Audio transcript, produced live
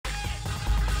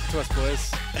to us,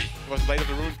 boys. It was Blade of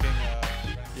the Ruined King.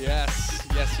 Yes.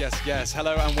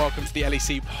 Hello and welcome to the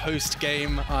LEC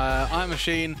post-game. I'm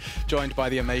Machine, joined by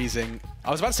the amazing...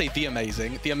 I was about to say the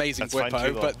amazing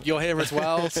Bwippo, but you're here as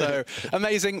well. So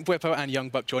amazing Bwippo and Young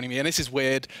Buck joining me. And this is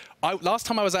weird. Last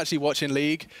time I was actually watching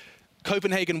League,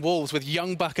 Copenhagen Wolves with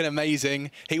Young Buck and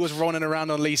Amazing. He was running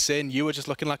around on Lee Sin. You were just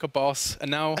looking like a boss.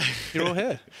 And now you're all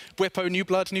here. Bwippo, new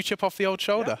blood, new chip off the old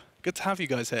shoulder. Yeah. Good to have you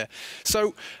guys here.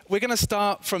 So we're going to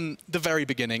start from the very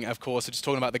beginning, of course, just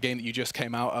talking about the game that you just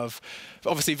came out of.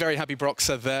 Obviously, very happy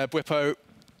Broxer there. Bwippo,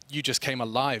 you just came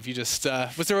alive. You just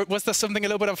was there something, a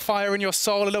little bit of fire in your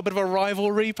soul, a little bit of a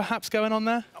rivalry perhaps going on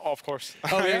there? Oh, of course.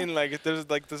 Oh, I yeah? mean,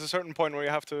 there's a certain point where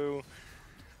you have to...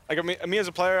 me as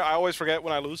a player, I always forget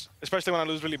when I lose, especially when I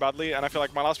lose really badly. And I feel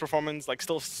like my last performance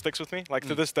still sticks with me.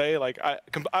 To this day,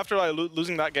 after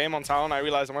losing that game on Talon, I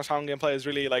realized that my Talon gameplay is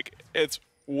really it's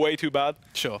way too bad.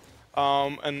 Sure.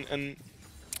 And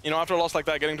you know, after a loss like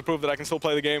that, getting to prove that I can still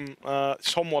play the game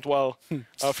somewhat well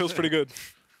feels pretty good.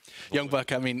 Young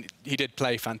Buck, I mean, he did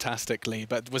play fantastically,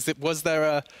 but was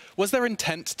there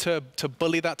intent to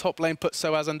bully that top lane, put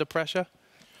SOAS under pressure?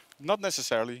 Not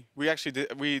necessarily. We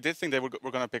did think they were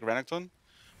going to pick Renekton,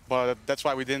 but that's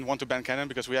why we didn't want to ban Cannon,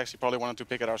 because we actually probably wanted to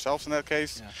pick it ourselves in that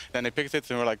case. Yeah. Then they picked it,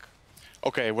 and we're like,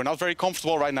 okay, we're not very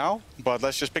comfortable right now, but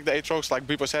let's just pick the Aatrox like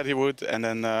Bwippo said he would, and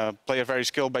then play a very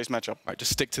skill-based matchup. Right,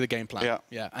 just stick to the game plan.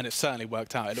 Yeah, and it certainly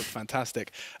worked out. It looked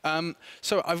fantastic.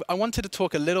 So I wanted to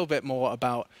talk a little bit more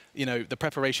about, you know, the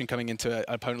preparation coming into an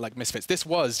opponent like Misfits. This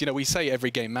was, you know, we say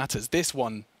every game matters. This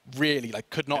one really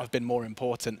could not have been more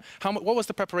important. What was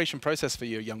the preparation process for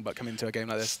you, Young Buck, coming into a game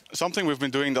like this? Something we've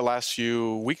been doing the last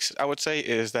few weeks, I would say,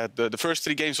 is that the first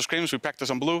 3 games of scrims we practice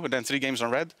on blue, and then 3 games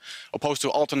on red, opposed to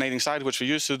alternating side, which we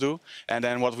used to do. And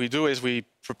then what we do is we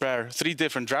prepare 3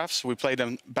 different drafts. We play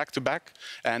them back to back,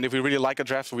 and if we really like a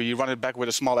draft, we run it back with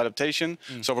a small adaptation.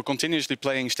 So we're continuously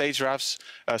playing stage drafts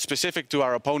specific to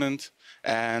our opponent.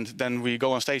 And then we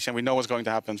go on stage and we know what's going to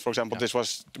happen. For example,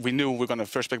 we knew we're going to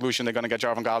first pick Lucian, they're going to get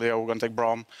Jarvan Galio, we're going to take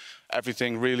Braum.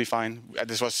 Everything really fine.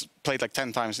 This was played like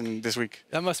 10 times in this week.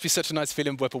 That must be such a nice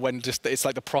feeling, Bwippo, when it's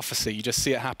like the prophecy. You just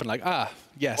see it happen like,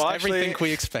 yes, well, everything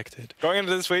we expected. Going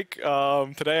into this week,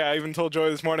 today I even told Joy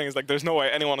this morning, there's no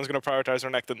way anyone is going to prioritize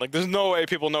Renekton. There's no way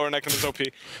people know Renekton is OP.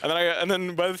 And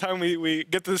then by the time we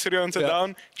get to the studio and sit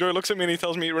down, Joy looks at me and he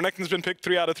tells me, Renekton's been picked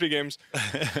 3 out of 3 games.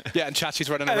 Yeah, and Chachi's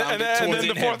running around. And then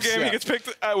the 4th game he gets picked.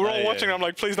 We're all watching and I'm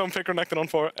like, please don't pick Renekton on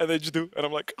 4. And they just do. And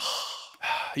I'm like,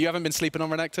 You haven't been sleeping on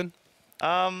Renekton?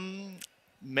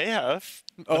 May have.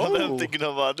 Oh. I'm thinking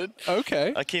about it.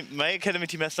 Okay. My academy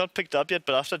team has not picked up yet,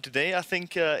 but after today, I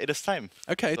think it is time.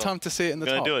 Okay, so time to see it in the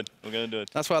top. We're going to do it.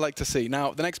 That's what I like to see.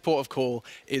 Now, the next port of call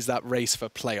is that race for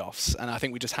playoffs. And I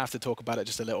think we just have to talk about it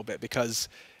just a little bit because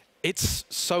it's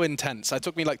so intense. It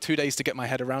took me like 2 days to get my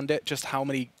head around it, just how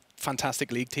many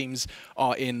fantastic League teams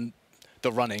are in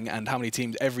the running and how many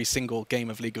teams every single game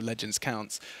of League of Legends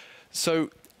counts. So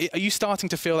are you starting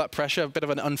to feel that pressure, a bit of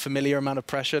an unfamiliar amount of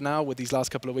pressure now with these last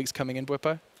couple of weeks coming in,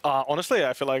 Bwippo? Honestly,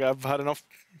 I feel like I've had enough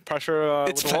pressure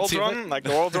with the Worlds run. The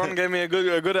Worlds run gave me a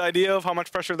good idea of how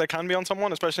much pressure there can be on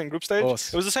someone, especially in group stage.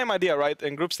 It was the same idea, right?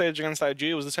 In group stage against IG,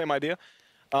 it was the same idea.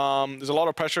 There's a lot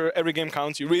of pressure. Every game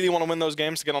counts. You really want to win those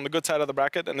games to get on the good side of the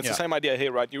bracket, and it's the same idea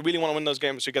here, right? You really want to win those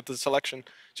games so you get the selection,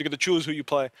 so you get to choose who you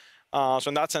play. So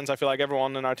in that sense, I feel like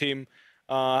everyone in our team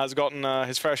has gotten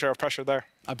his fair share of pressure there.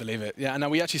 I believe it. Yeah, and now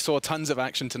we actually saw tons of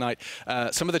action tonight.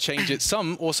 Some of the changes,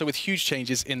 some also with huge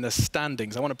changes in the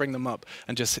standings. I want to bring them up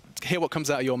and just hear what comes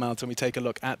out of your mouth when we take a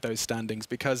look at those standings,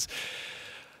 because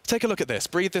take a look at this.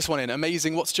 Breathe this one in.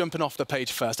 Amazing. What's jumping off the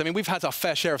page first? I mean, we've had our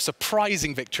fair share of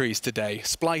surprising victories today.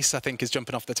 Splice, I think, is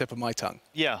jumping off the tip of my tongue.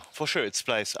 Yeah, for sure, it's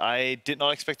Splice. I did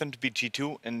not expect them to beat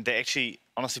G2, and they actually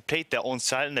honestly played their own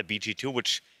style in their G2,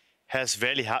 which has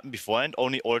rarely happened before, and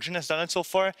only Origin has done it so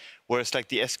far. Whereas like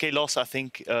the SK loss, I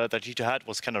think that G2 had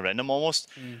was kind of random almost.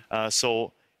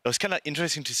 So it was kind of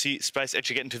interesting to see Splice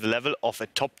actually get into the level of a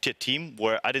top-tier team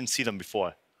where I didn't see them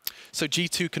before. So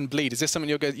G2 can bleed. Is this something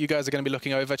you guys are going to be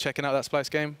looking over, checking out that Splice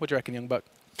game? What do you reckon, Young Buck?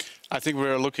 I think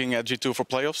we're looking at G2 for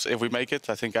playoffs if we make it.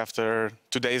 I think after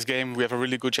today's game, we have a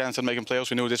really good chance at making playoffs.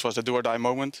 We knew this was the do-or-die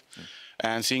moment.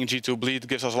 And seeing G2 bleed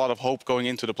gives us a lot of hope going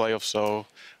into the playoffs. So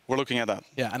we're looking at that.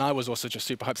 Yeah, and I was also just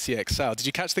super hyped to see XL. Did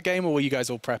you catch the game, or were you guys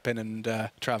all prepping and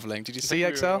traveling? Did you see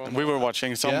XL? We were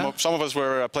watching. Some of us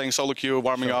were playing solo queue,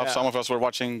 warming up. Some of us were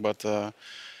watching, but...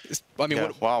 I mean,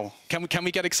 wow. Can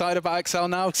we get excited about XL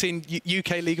now? Seeing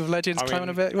UK League of Legends climbing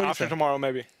a bit? After tomorrow,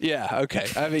 maybe. Yeah, okay.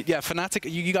 I mean, yeah,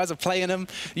 Fnatic, you guys are playing them.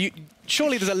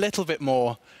 Surely there's a little bit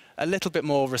more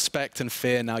respect and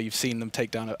fear now you've seen them take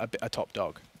down a top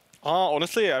dog.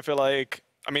 Honestly, I feel like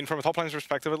I mean, from a top laner's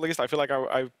perspective at least, I feel like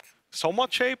I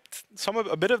somewhat shaped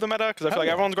a bit of the meta because I feel like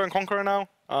everyone's going Conqueror now.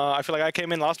 I feel like I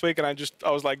came in last week and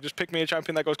I was like, just pick me a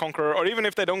champion that goes Conqueror, or even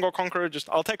if they don't go Conqueror,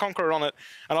 I'll take Conqueror on it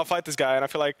and I'll fight this guy. And I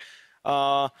feel like,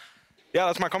 yeah,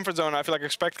 that's my comfort zone. I feel like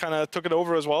Expect kind of took it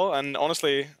over as well. And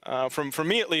honestly, from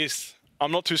me at least,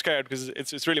 I'm not too scared because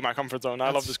it's really my comfort zone. I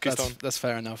love this Keystone. That's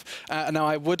fair enough. Now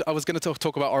I was going to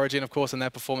talk about Origin, of course, and their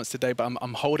performance today, but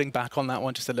I'm holding back on that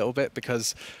one just a little bit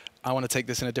because I want to take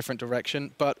this in a different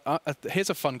direction. But here's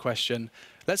a fun question.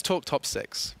 Let's talk top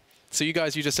 6. So you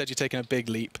guys, you just said you're taking a big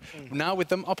leap. Now with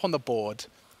them up on the board,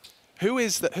 who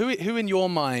in your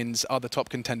minds are the top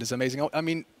contenders? Amazing. I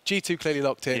mean, G2 clearly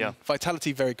locked in. Yeah.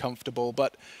 Vitality very comfortable,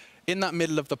 but in that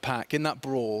middle of the pack, in that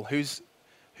brawl,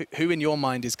 who in your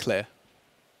mind is clear?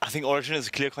 I think Origin is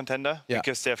a clear contender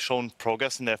because they have shown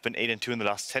progress and they have been 8-2 in the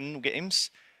last 10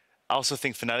 games. I also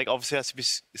think Fnatic obviously has to be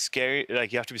scary.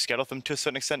 Like, you have to be scared of them to a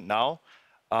certain extent now.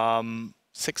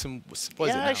 6 and what is it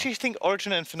yeah, now? I actually think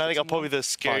Origin and Fnatic are probably the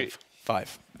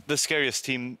Five. The scariest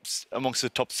teams amongst the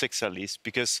top 6 at least,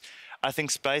 because I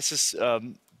think Spice's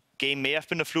game may have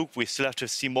been a fluke. We still have to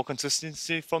see more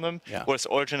consistency from them. Yeah. Whereas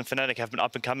Origin and Fnatic have been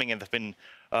up and coming and have been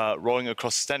roaring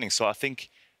across the standings. So I think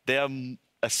they are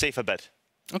a safer bet.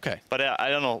 Okay. But I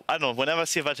don't know. Whenever I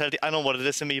see Vitality, I know what it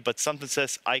is in me, but something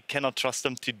says I cannot trust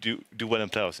them to do well in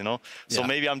playoffs, you know? So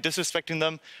maybe I'm disrespecting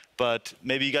them, but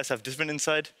maybe you guys have different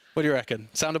insight. What do you reckon?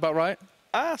 Sound about right?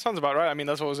 Sounds about right. I mean,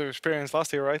 that's what was experienced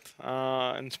last year,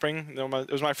 right? In spring,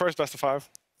 it was my first best of 5.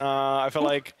 I felt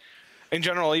like, in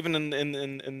general, even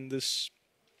in the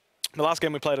last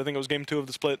game we played, I think it was game 2 of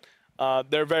the split,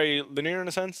 they're very linear in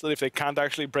a sense that if they can't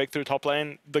actually break through top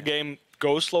lane, the game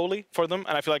goes slowly for them.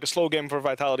 And I feel like a slow game for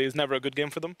Vitality is never a good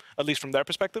game for them, at least from their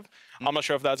perspective. I'm not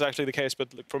sure if that's actually the case, but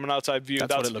from an outside view,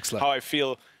 that's what it looks like. How I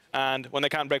feel. And when they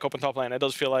can't break open top lane, it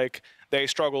does feel like they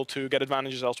struggle to get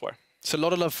advantages elsewhere. So a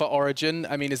lot of love for Origin.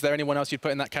 I mean, is there anyone else you'd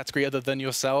put in that category other than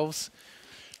yourselves?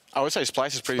 I would say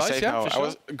Splice is pretty safe now. For sure. I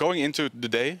was going into the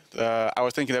day, I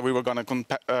was thinking that we were going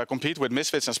to compete with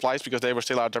Misfits and Splice because they were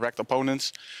still our direct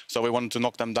opponents. So we wanted to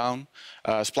knock them down.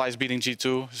 Splice beating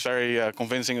G2 is very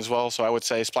convincing as well. So I would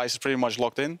say Splice is pretty much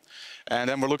locked in. And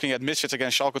then we're looking at Misfits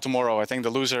against Schalke tomorrow. I think the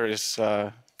loser is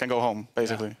can go home,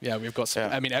 basically. Yeah, we've got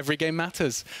some, I mean, every game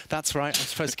matters. That's right. I'm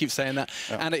supposed to keep saying that.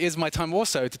 And it is my time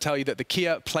also to tell you that the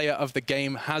Kia player of the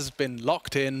game has been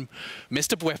locked in,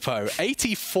 Mr. Bwippo.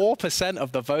 84%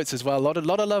 of the votes as well. A lot of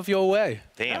love your way.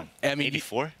 Damn, I mean,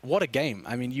 84? What a game.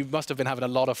 I mean, you must have been having a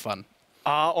lot of fun.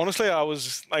 Honestly, I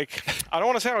was like, I don't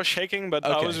want to say I was shaking, but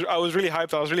I was really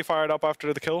hyped. I was really fired up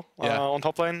after the kill on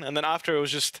top lane. And then after, it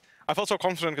was just, I felt so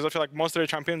confident because I feel like most of their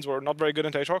champions were not very good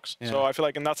in Aatrox. Yeah. So I feel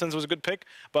like in that sense it was a good pick.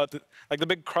 But like the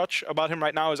big crutch about him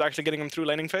right now is actually getting him through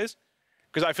laning phase.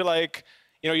 Because I feel like,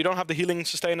 you know, you don't have the healing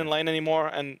sustain in lane anymore,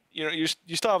 and you know you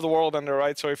still have the world under,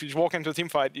 right? So if you just walk into a team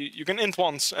fight, you can int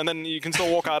once, and then you can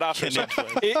still walk out after. So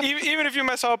even if you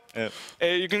mess up,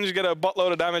 you can just get a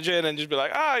buttload of damage in and just be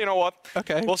like, you know what?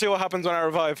 Okay. We'll see what happens when I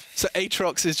revive. So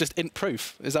Aatrox is just int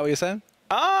proof. Is that what you're saying?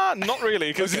 Not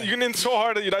really, because you can int so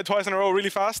hard that you die twice in a row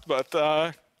really fast, but...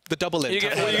 the double int. You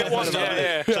get one,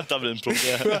 double int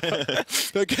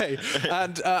proof, Okay,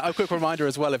 and a quick reminder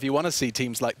as well, if you want to see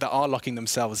teams like that are locking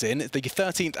themselves in, the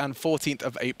 13th and 14th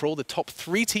of April, the top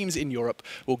 3 teams in Europe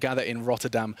will gather in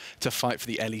Rotterdam to fight for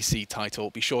the LEC title.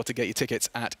 Be sure to get your tickets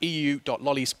at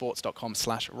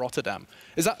eu.lolesports.com/Rotterdam.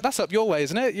 That's up your way,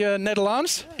 isn't it? You're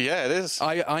Netherlands? Yeah, it is.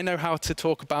 I know how to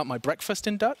talk about my breakfast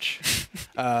in Dutch.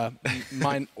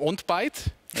 Mijn ontbijt.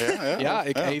 Ja,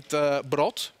 ik eet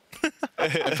brood.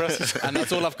 And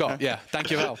that's all I've got. Yeah, thank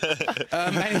you, Al.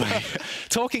 Anyway,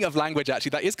 talking of language,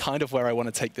 actually, that is kind of where I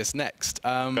want to take this next.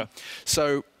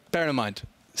 So bear in mind,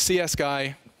 CS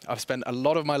guy, I've spent a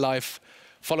lot of my life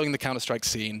following the Counter-Strike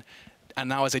scene. And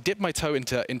now as I dip my toe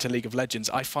into League of Legends,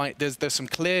 I find there's some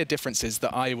clear differences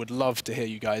that I would love to hear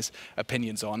you guys'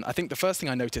 opinions on. I think the first thing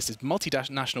I noticed is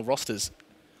multinational rosters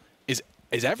is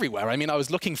everywhere. I mean, I was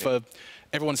looking for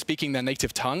everyone speaking their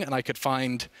native tongue, and I could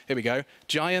find, here we go,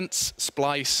 Giants,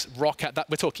 Splice, Rocket.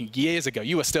 We're talking years ago.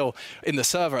 You were still in the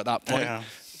server at that point. Yeah.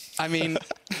 I mean,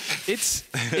 it's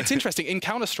interesting. In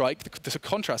Counter-Strike, to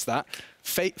contrast that,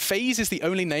 FaZe is the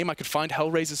only name I could find.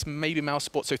 Hellraisers, maybe Mouse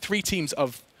Sports. So 3 teams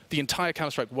of the entire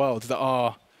Counter-Strike world that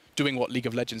are doing what League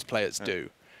of Legends players do.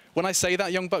 When I say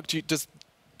that, Young Buck, does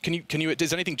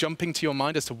anything jumping to your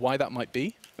mind as to why that might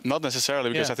be? Not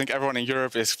necessarily, because I think everyone in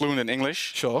Europe is fluent in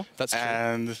English. Sure, that's true.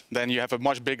 And then you have a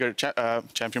much bigger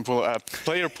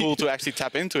player pool to actually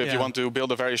tap into if you want to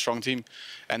build a very strong team.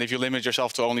 And if you limit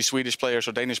yourself to only Swedish players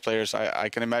or Danish players, I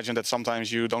can imagine that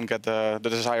sometimes you don't get the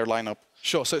desired lineup.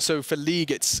 Sure. So for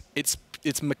League, it's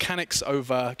it's mechanics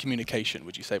over communication,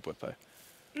 would you say, Bwipo?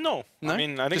 No. I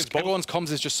mean, I think it's both. Everyone's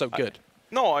comms is just so good.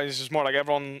 No, it's just more like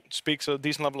everyone speaks a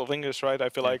decent level of English, right? I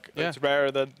feel like it's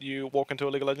rare that you walk into a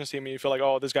League of Legends team and you feel like,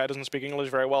 oh, this guy doesn't speak English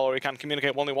very well, or he can't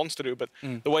communicate what he wants to do. But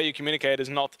the way you communicate is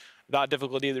not that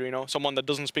difficult either, you know? Someone that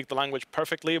doesn't speak the language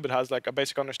perfectly but has like a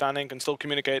basic understanding can still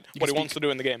communicate what he wants to do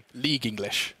in the game. League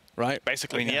English, right?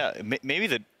 Basically. I mean, maybe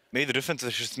the difference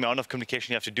is just the amount of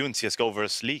communication you have to do in CSGO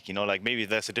versus League. You know, like maybe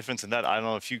there's a difference in that. I don't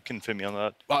know if you can fill me on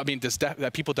that. Well, I mean,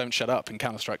 people don't shut up in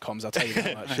Counter-Strike comms, I'll tell you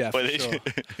that much. Yeah, for sure.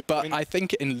 But I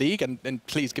think in League, and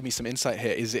please give me some insight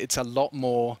here, is it's a lot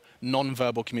more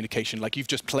non-verbal communication. Like you've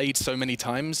just played so many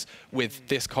times with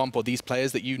this comp or these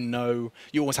players that you know,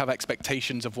 you always have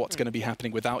expectations of what's going to be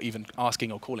happening without even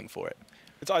asking or calling for it.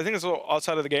 I think it's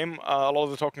outside of the game. A lot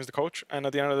of the talking is the coach, and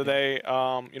at the end of the day,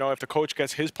 you know, if the coach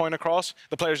gets his point across,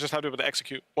 the players just have to be able to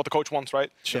execute what the coach wants,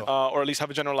 right? Sure. Or at least have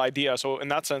a general idea. So in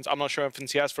that sense, I'm not sure if in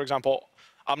CS, for example,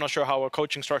 I'm not sure how a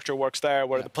coaching structure works there,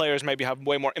 where the players maybe have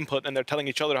way more input and they're telling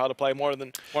each other how to play more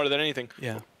than anything.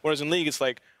 Yeah. Whereas in League, it's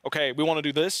like, okay, we want to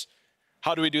do this.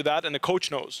 How do we do that? And the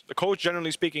coach knows. The coach, generally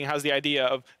speaking, has the idea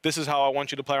of this is how I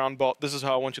want you to play around bot, this is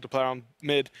how I want you to play around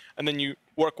mid, and then you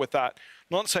work with that.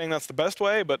 I'm not saying that's the best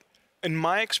way, but in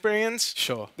my experience,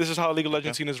 this is how League of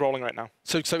Legends scene is rolling right now.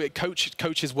 So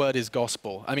coach's word is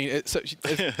gospel. I mean,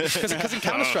 because in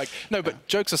Counter-Strike, no, but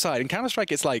jokes aside, in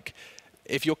Counter-Strike, it's like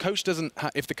if your coach doesn't,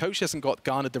 if the coach hasn't got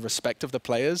garnered the respect of the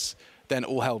players, then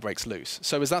all hell breaks loose.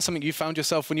 So is that something you found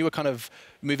yourself when you were kind of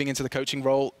moving into the coaching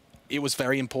role? It was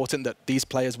very important that these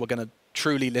players were going to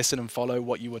truly listen and follow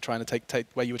what you were trying to take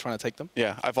where you were trying to take them?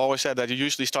 Yeah, I've always said that you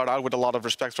usually start out with a lot of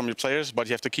respect from your players, but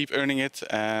you have to keep earning it.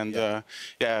 And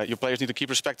your players need to keep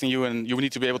respecting you, and you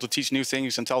need to be able to teach new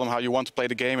things and tell them how you want to play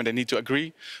the game, and they need to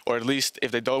agree, or at least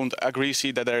if they don't agree,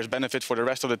 see that there's benefit for the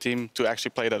rest of the team to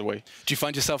actually play that way. Do you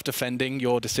find yourself defending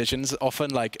your decisions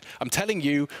often? Like, I'm telling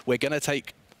you, we're going to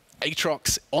take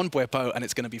Aatrox on Bwipo, and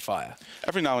it's going to be fire.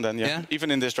 Every now and then, yeah.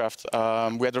 Even in this draft,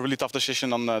 we had a really tough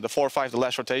decision on the 4-5, the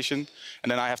last rotation,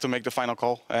 and then I have to make the final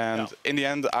call. And in the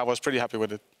end, I was pretty happy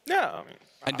with it. Yeah, I mean,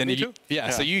 and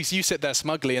then so you sit there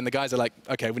smugly, and the guys are like,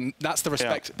 okay, that's the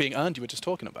respect being earned you were just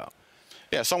talking about.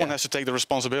 Yeah, someone has to take the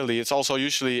responsibility. It's also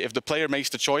usually if the player makes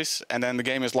the choice and then the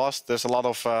game is lost, there's a lot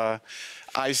of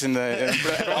eyes in the...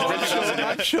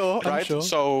 I'm sure.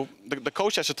 So the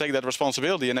coach has to take that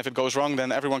responsibility, and if it goes wrong,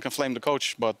 then everyone can flame the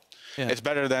coach. But it's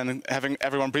better than having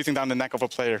everyone breathing down the neck of a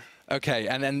player. Okay,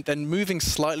 and then moving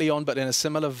slightly on, but in a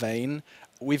similar vein,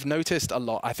 we've noticed a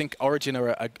lot. I think Origin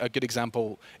are a good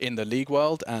example in the League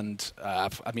world, and I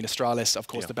mean, Astralis, of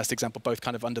course, the best example, both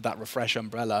kind of under that Refresh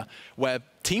umbrella, where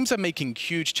teams are making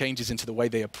huge changes into the way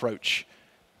they approach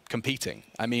competing.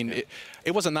 I mean,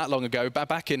 it wasn't that long ago,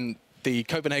 back in the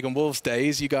Copenhagen Wolves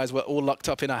days, you guys were all locked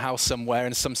up in a house somewhere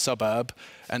in some suburb,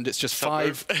 and it's just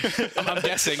five. I'm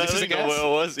guessing. This is a guess. Where it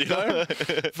was, you know?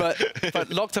 but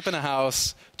locked up in a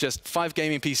house, just 5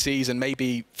 gaming PCs and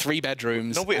maybe 3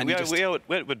 bedrooms. No, we had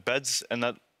with beds, and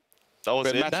that was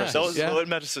it. That was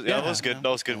good. That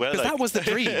was good. Well, like, that was the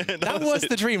dream. That was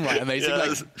the dream, right? Amazing.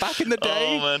 Like, back in the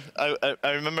day. Oh man, I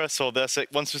remember. So there's like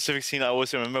one specific scene I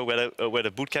always remember. We had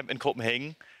a boot camp in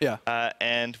Copenhagen. Yeah.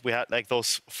 And we had like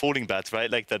those folding beds,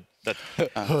 right? Like that.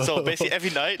 So basically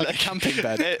every night, like a camping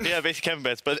bed. Yeah, basically camping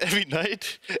beds. But every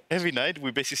night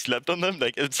we basically slept on them.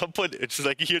 Like at some point, it's just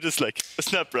like you hear this like a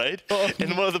snap, right?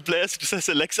 And one of the players just has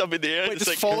their legs up in the air. Wait, just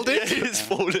like, folded? Yeah, it's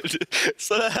folded.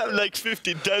 So that happened like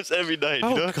 15 times every night. Oh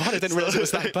you know? God, I didn't realize it was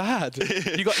that bad.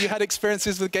 You had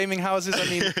experiences with gaming houses. I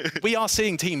mean, we are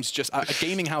seeing teams just a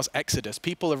gaming house exodus.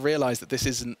 People have realized that this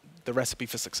isn't the recipe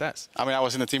for success. I mean, I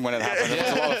was in the team when it happened. It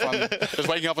was a lot of fun. Just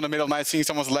waking up in the middle of the night, seeing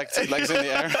someone's legs in the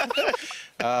air.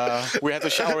 We had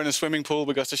to shower in a swimming pool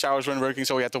because the showers weren't working,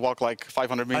 so we had to walk like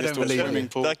 500 meters to a swimming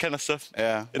pool. That kind of stuff.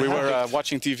 Yeah, we were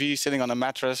watching TV, sitting on a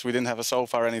mattress. We didn't have a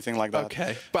sofa or anything like that.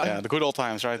 Okay, but yeah, the good old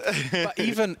times, right? But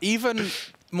even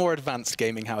more advanced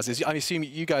gaming houses. I assume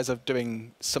you guys are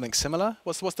doing something similar.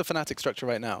 What's the Fnatic structure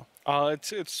right now?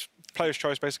 It's player's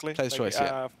choice, basically. Player's choice,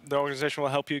 yeah. The organization will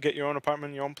help you get your own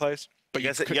apartment, your own place. But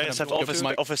you guys have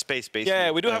office space, basically.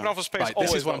 Yeah, we do have an office space. Right,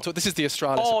 this is what I'm talking. This is the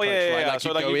Astralis approach, right? Like, so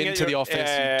you like go into the office,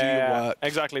 you do your work.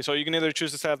 Exactly. So you can either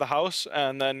choose to stay at the house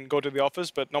and then go to the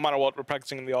office, but no matter what, we're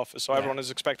practicing in the office. So everyone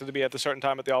is expected to be at a certain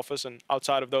time at the office, and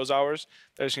outside of those hours,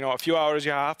 there's a few hours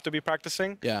you have to be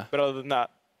practicing. Yeah. But other than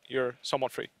that, you're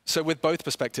somewhat free. So with both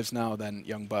perspectives now, then,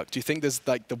 Young Buck, do you think there's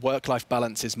like the work-life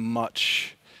balance is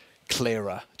much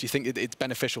clearer? Do you think it's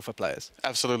beneficial for players?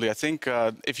 Absolutely. I think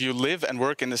if you live and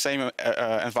work in the same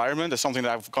environment, it's something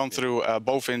that I've gone through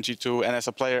both in G2 and as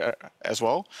a player as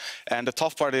well. And the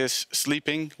tough part is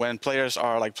sleeping when players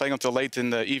are like playing until late in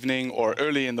the evening or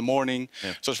early in the morning.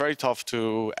 Yeah. So it's very tough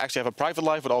to actually have a private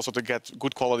life, but also to get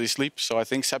good quality sleep. So I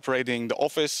think separating the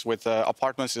office with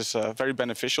apartments is very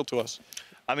beneficial to us.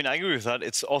 I mean, I agree with that.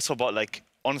 It's also about like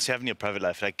honestly having a private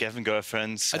life, like having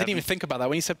girlfriends. I didn't even think about that.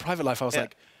 When you said private life, I was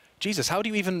like, Jesus, how do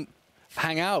you even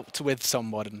hang out with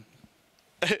someone?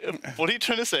 What are you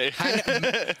trying to say?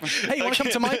 Hey, you want to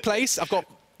come to my place? I've got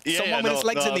someone with his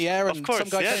legs in the air and some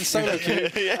guy playing solo queue.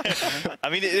 I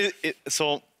mean,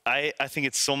 so I think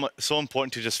it's so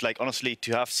important to just like honestly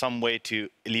to have some way to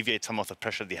alleviate some of the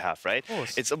pressure they have, right?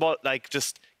 It's about like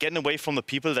just getting away from the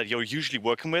people that you're usually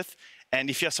working with, and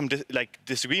if you have some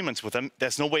disagreements with them,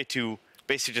 there's no way to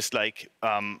basically just like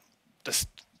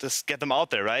just get them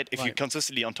out there, right? If you're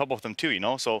consistently on top of them too, you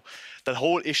know? So that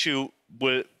whole issue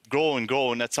will grow and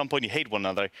grow, and at some point you hate one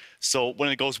another. So when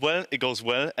it goes well,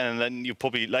 and then you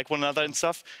probably like one another and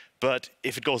stuff. But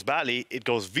if it goes badly, it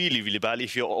goes really, really badly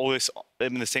if you're always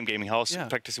in the same gaming house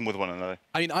practicing with one another.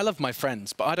 I mean, I love my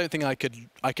friends, but I don't think I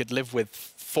could live with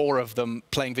 4 of them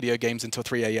playing video games until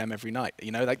 3 a.m. every night.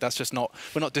 You know, like that's just not,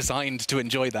 we're not designed to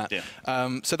enjoy that.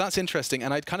 Yeah. So that's interesting.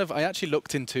 And I actually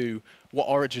looked into what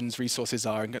Origin's resources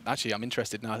are, and actually I'm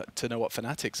interested now to know what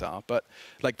Fnatic's are. But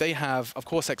like they have, of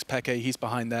course, Xpeke, he's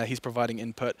behind there, he's providing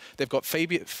input. They've got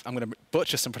Fabian, I'm going to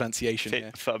butcher some pronunciation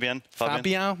here. Fabian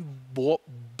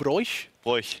Broich?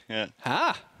 Broich, yeah.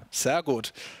 Ah, sehr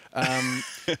gut.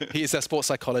 He is their sports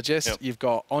psychologist. Yep. You've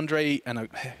got Andre, and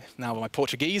now my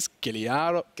Portuguese,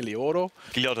 Guilherme.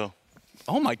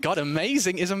 Oh my God,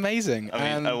 amazing is amazing.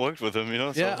 I mean, I worked with him, you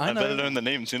know, so I better learn the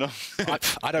names, you know.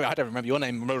 I don't remember your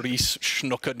name, Maurice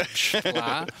Schnucken.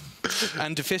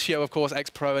 And Deficio, of course,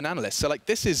 ex-pro and analyst. So like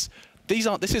this isn't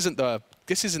the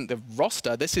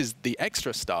roster, this is the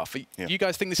extra stuff. You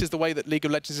guys think this is the way that League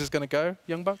of Legends is going to go,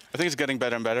 Youngbuck? I think it's getting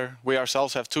better and better. We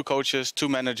ourselves have 2 coaches, 2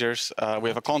 managers. We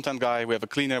have a content guy, we have a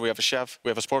cleaner, we have a chef, we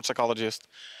have a sports psychologist.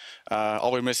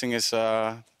 All we're missing is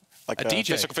like a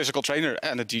DJ, physical trainer,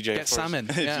 and a DJ. Get salmon.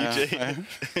 DJ.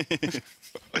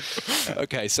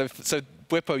 Okay, so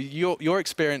Bwipo, your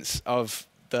experience of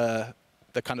the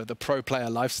kind of the pro player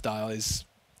lifestyle is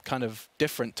kind of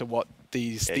different to what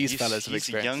these fellas have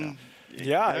experienced.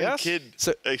 Young kid,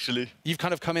 so actually. You've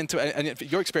kind of come into it,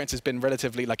 and your experience has been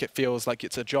relatively like it feels like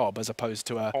it's a job as opposed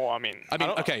to a. I mean,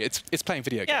 okay, it's playing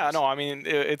video games. Yeah, no, I mean,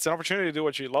 it's an opportunity to do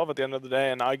what you love at the end of the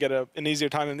day, and I get an easier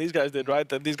time than these guys did, right?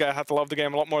 That these guys have to love the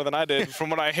game a lot more than I did, from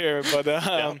what I hear. But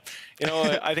you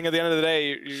know, I think at the end of the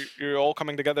day, you're all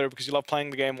coming together because you love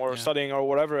playing the game or studying or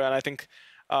whatever, and I think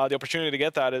the opportunity to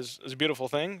get that is a beautiful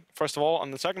thing. First of all,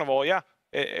 and then second of all,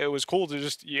 it was cool to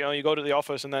just you go to the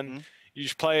office and then. You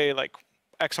just play like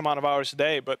X amount of hours a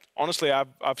day. But honestly,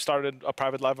 I've started a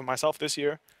private live with myself this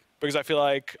year because I feel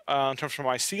like in terms of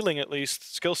my ceiling, at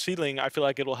least, skill ceiling, I feel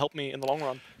like it will help me in the long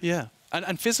run. Yeah.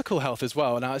 And physical health as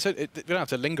well. Now, we don't have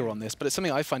to linger on this, but it's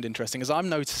something I find interesting is I'm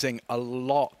noticing a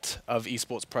lot of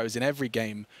esports pros in every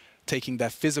game taking their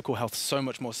physical health so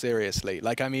much more seriously.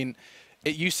 Like, I mean,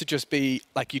 it used to just be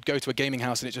like you'd go to a gaming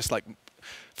house and it's just like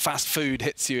fast food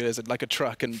hits you as like a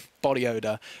truck and body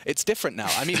odor. It's different now.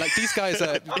 I mean, like these guys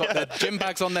have got their gym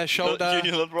bags on their shoulder.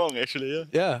 You're not wrong, actually. Yeah.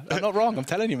 Yeah, I'm not wrong. I'm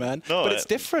telling you, man. No, but it's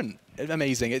different.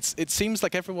 Amazing. It seems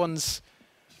like everyone's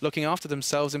looking after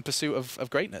themselves in pursuit of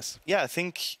greatness. Yeah, I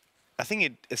think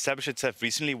it established itself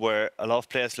recently where a lot of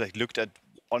players like looked at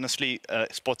honestly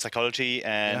sports psychology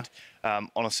and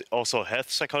honestly also health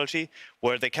psychology,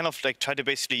 where they kind of like try to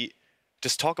basically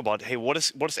just talk about, hey, what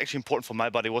is actually important for my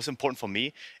body, what's important for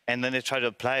me, and then they try to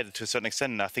apply it to a certain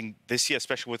extent. And I think this year,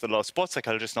 especially with a lot of sports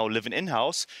psychologists now living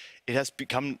in-house, it has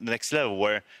become the next level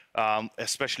where,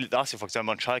 especially last year, for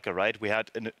example, on Schalke, right, we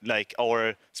had like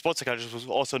our sports psychologist was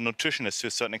also a nutritionist to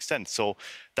a certain extent. So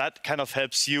that kind of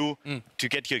helps you to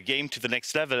get your game to the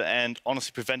next level and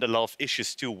honestly prevent a lot of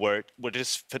issues too, where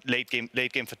just late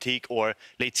game fatigue or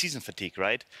late season fatigue,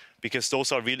 right? Because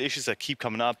those are real issues that keep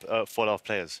coming up for a lot of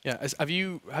players. Yeah, have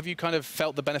you kind of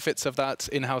felt the benefits of that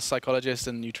in-house psychologist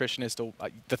and nutritionist, or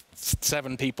like the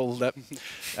 7 people that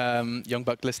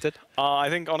Youngbuck listed? I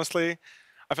think honestly,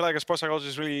 I feel like a sports psychologist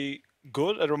is really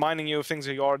good at reminding you of things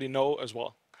that you already know as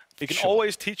well. He can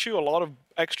always teach you a lot of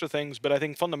extra things, but I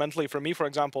think fundamentally, for me, for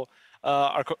example,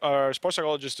 our sports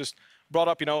psychologist just brought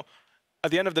up, at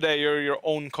the end of the day, you're your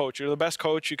own coach. You're the best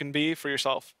coach you can be for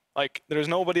yourself. Like, there's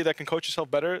nobody that can coach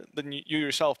yourself better than you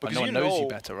yourself. Because no one knows you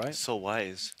better, right? So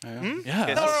wise.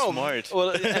 Yeah. No, smart.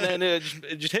 Well, and then it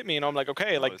just hit me, I'm like,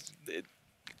 okay, like,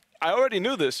 I already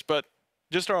knew this, but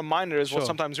just a reminder is what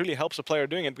sometimes really helps a player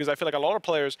doing it, because I feel like a lot of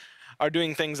players are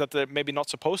doing things that they're maybe not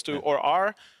supposed to or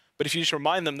are, but if you just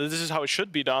remind them that this is how it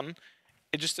should be done,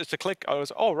 it's a click. I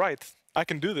was, oh, right, I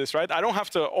can do this, right? I don't have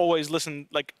to always listen,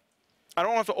 I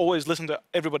don't have to always listen to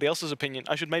everybody else's opinion.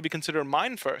 I should maybe consider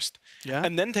mine first,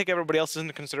 and then take everybody else's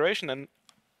into consideration, and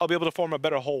I'll be able to form a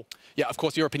better whole. Yeah, of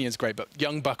course, your opinion is great, but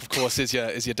Young Buck, of course, is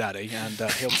your daddy, and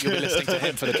you'll be listening to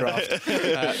him for the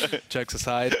draft. Jokes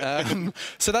aside.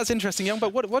 So that's interesting, Young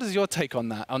Buck. What is your take on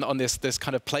that? On this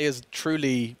kind of players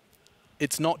truly,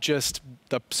 it's not just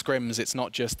the scrims, it's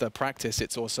not just the practice,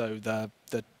 it's also the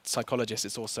psychologist,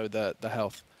 it's also the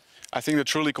health. I think the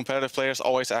truly competitive players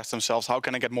always ask themselves, how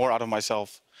can I get more out of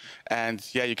myself? And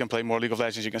yeah, you can play more League of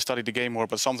Legends, you can study the game more,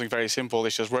 but something very simple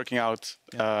is just working out,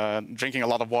 drinking a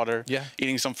lot of water,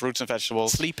 eating some fruits and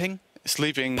vegetables.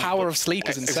 Sleeping. Power of sleep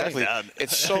is insane. Exactly.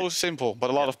 It's so simple, but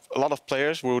a lot of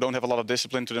players who don't have a lot of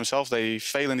discipline to themselves, they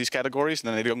fail in these categories,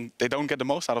 and then they don't get the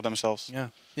most out of themselves.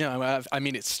 Yeah. I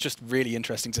mean, it's just really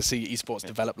interesting to see esports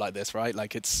develop like this, right?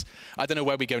 Like I don't know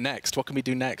where we go next. What can we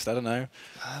do next? I don't know.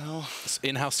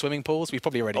 In-house swimming pools. We've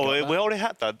probably already got that. We already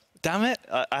had that. Damn it.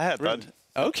 I had that.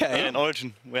 Okay. In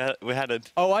Origin, we had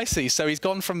it. Oh, I see. So he's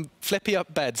gone from flippy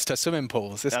up beds to swimming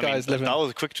pools. This guy's living. That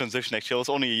was a quick transition, actually. It was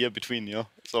only a year between, you know.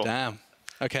 So. Damn.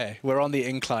 Okay, we're on the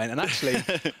incline. And actually,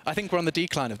 I think we're on the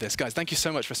decline of this. Guys, thank you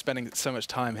so much for spending so much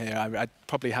time here. I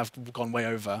probably have gone way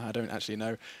over. I don't actually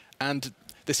know. And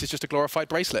this is just a glorified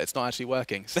bracelet. It's not actually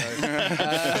working. So,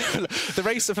 the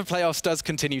race for playoffs does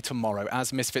continue tomorrow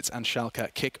as Misfits and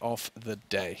Schalke kick off the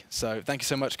day. So thank you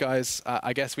so much, guys.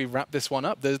 I guess we wrap this one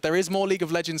up. There is more League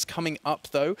of Legends coming up,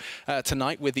 though,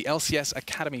 tonight with the LCS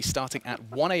Academy starting at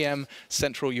 1 AM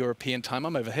Central European time.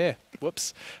 I'm over here.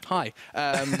 Whoops. Hi.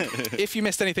 If you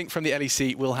missed anything from the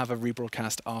LEC, we'll have a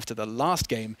rebroadcast after the last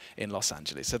game in Los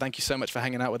Angeles. So thank you so much for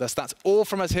hanging out with us. That's all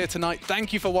from us here tonight.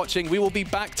 Thank you for watching. We will be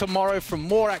back tomorrow for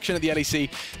more action at the LEC.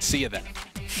 See you then.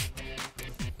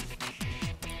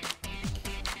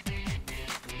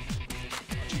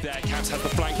 There, Caps has the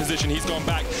flank position. He's gone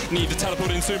back. Need to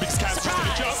teleport in soon because Caps is going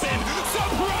to jump in.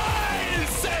 Surprise,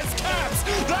 says Caps.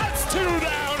 That's 2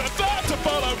 down, a third to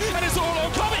follow, and it's all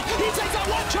on Kobe. He takes out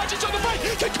one, charges on the break.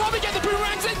 Can Kobe get the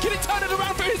boomerangs in? Can he turn it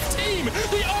around for his team?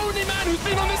 The only man who's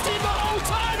been on this team the whole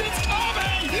time, it's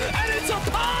Kobe, and it's a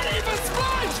party for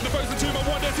Splice. The frozen tomb on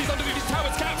one, he's underneath his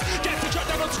towers. Caps gets the shot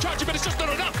down onto Charger, but it's just not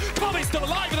enough. Kobe's still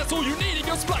alive, and that's all you need in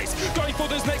your Splice. Going for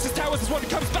those Nexus towers as one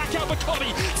comes back out, but Kobe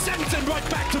sends him right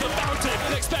back to the fountain.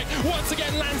 And expect once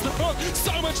again lands the hook.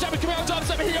 So much damage coming out of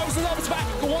Upset, but he opens his arms back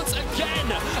once again.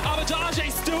 Avadage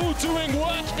still doing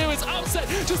work. It was Upset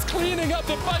just cleaning up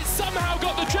the fight. Somehow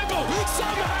got the triple.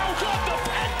 Somehow got the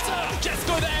penta.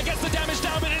 Jesco there gets the damage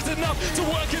down, but it's enough to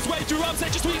work his way through.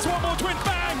 Upset just sweeps one more twin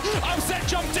bang. Upset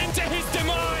jumped into his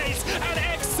demise, and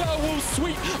EXO will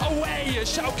sweep away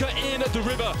Schalke in the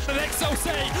river. And EXO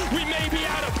say we may be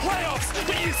out of playoffs,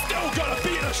 but you still gotta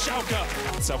beat us, Schalke.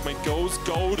 Selfmade goes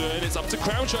golden. It's up to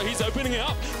Crownshot. He's opening it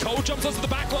up. Cole jumps onto the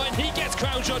back line. He gets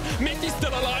Crownshot. Minty's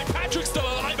still alive. Patrick's still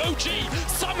alive. OG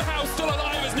somehow still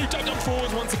alive as Nuke jumps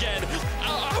forwards once again.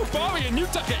 Alfari and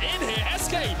Nuke are in here.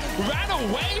 SK ran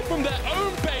away from their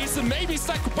own base and maybe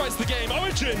sacrificed the game.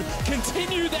 Origin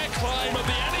continue their climb of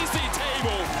the NEC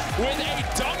table with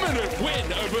a dominant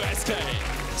win over SK.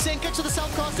 Senka to the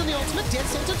self-cast on the ultimate. Dead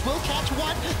Sentence will catch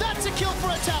one. That's a kill for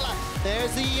Atala.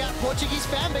 There's the Portuguese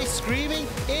fan base screaming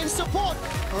in support.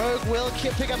 Rogue will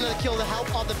pick up another kill with the help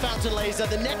of the Fountain Laser.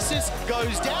 The Nexus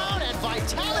goes down, and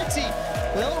Vitality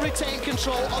will retain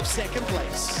control of second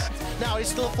place. Now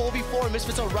it's still a 4v4, and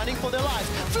Misfits are running for their lives.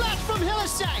 Flash from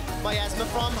Hillesang. Miasma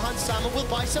from Hansama will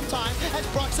buy some time as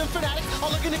Brox and Fnatic are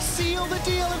looking to seal the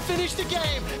deal and finish the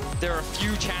game. There are a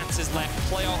few chances left.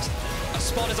 Playoffs. A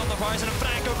spot is on the horizon, and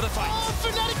Fnatic over the fight. Oh,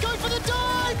 Fnatic go for the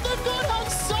dive! They've got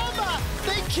Hansama!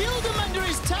 They killed him under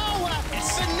his tower!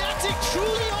 Fnatic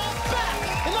truly are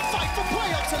back in the fight for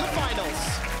playoffs and the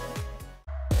finals!